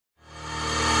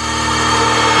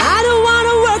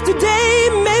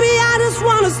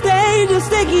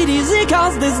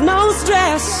'cause there's no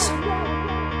stress.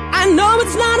 I know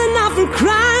it's not enough for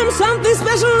crime, something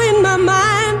special in my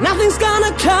mind. Nothing's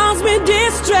gonna cause me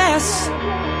distress.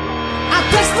 I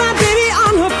text my baby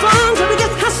on her phone, trying to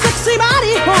get her sexy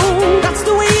body home. That's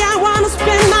the way I wanna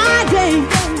spend my day.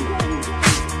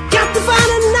 Got to find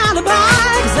an alibi,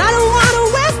 'cause I don't wanna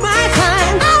waste my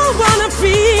time. I don't wanna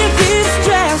feel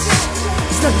distress.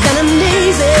 It's not that I'm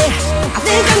lazy, I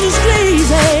think I'm just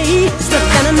crazy. It's not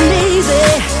that I'm lazy,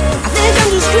 I think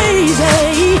I'm just crazy.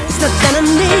 It's not that I'm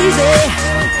lazy,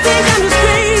 I think I'm just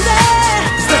crazy.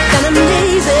 It's not that I'm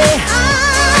lazy,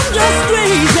 I'm just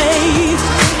crazy.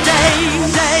 Day,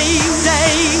 day,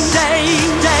 day, day,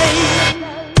 day.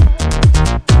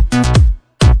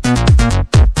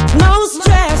 No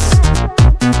stress.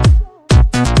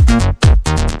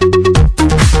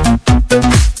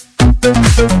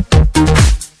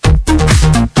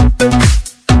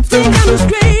 Think I'm just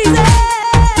crazy.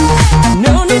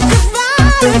 No need to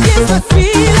fight against my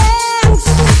feelings,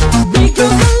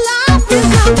 because my life is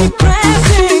not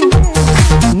depressing.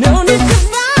 No need to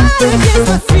fight against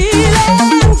my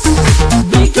feelings,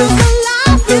 because my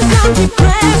life is not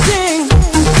depressing.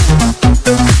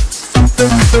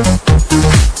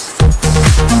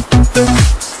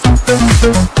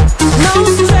 No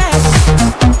stress.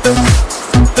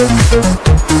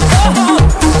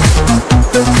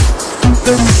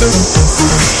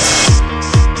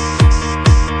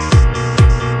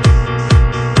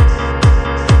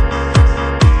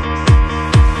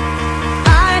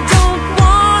 I don't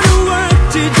wanna work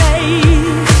today.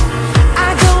 I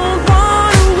don't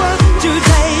wanna work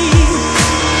today.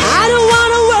 I don't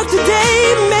wanna work today.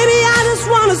 Maybe I just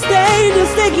wanna stay.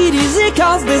 Just take it easy,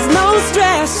 'cause there's no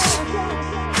stress.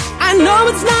 I know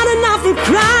it's not enough for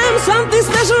crime, something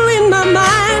special in my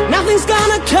mind. Nothing's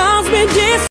gonna cause me distress.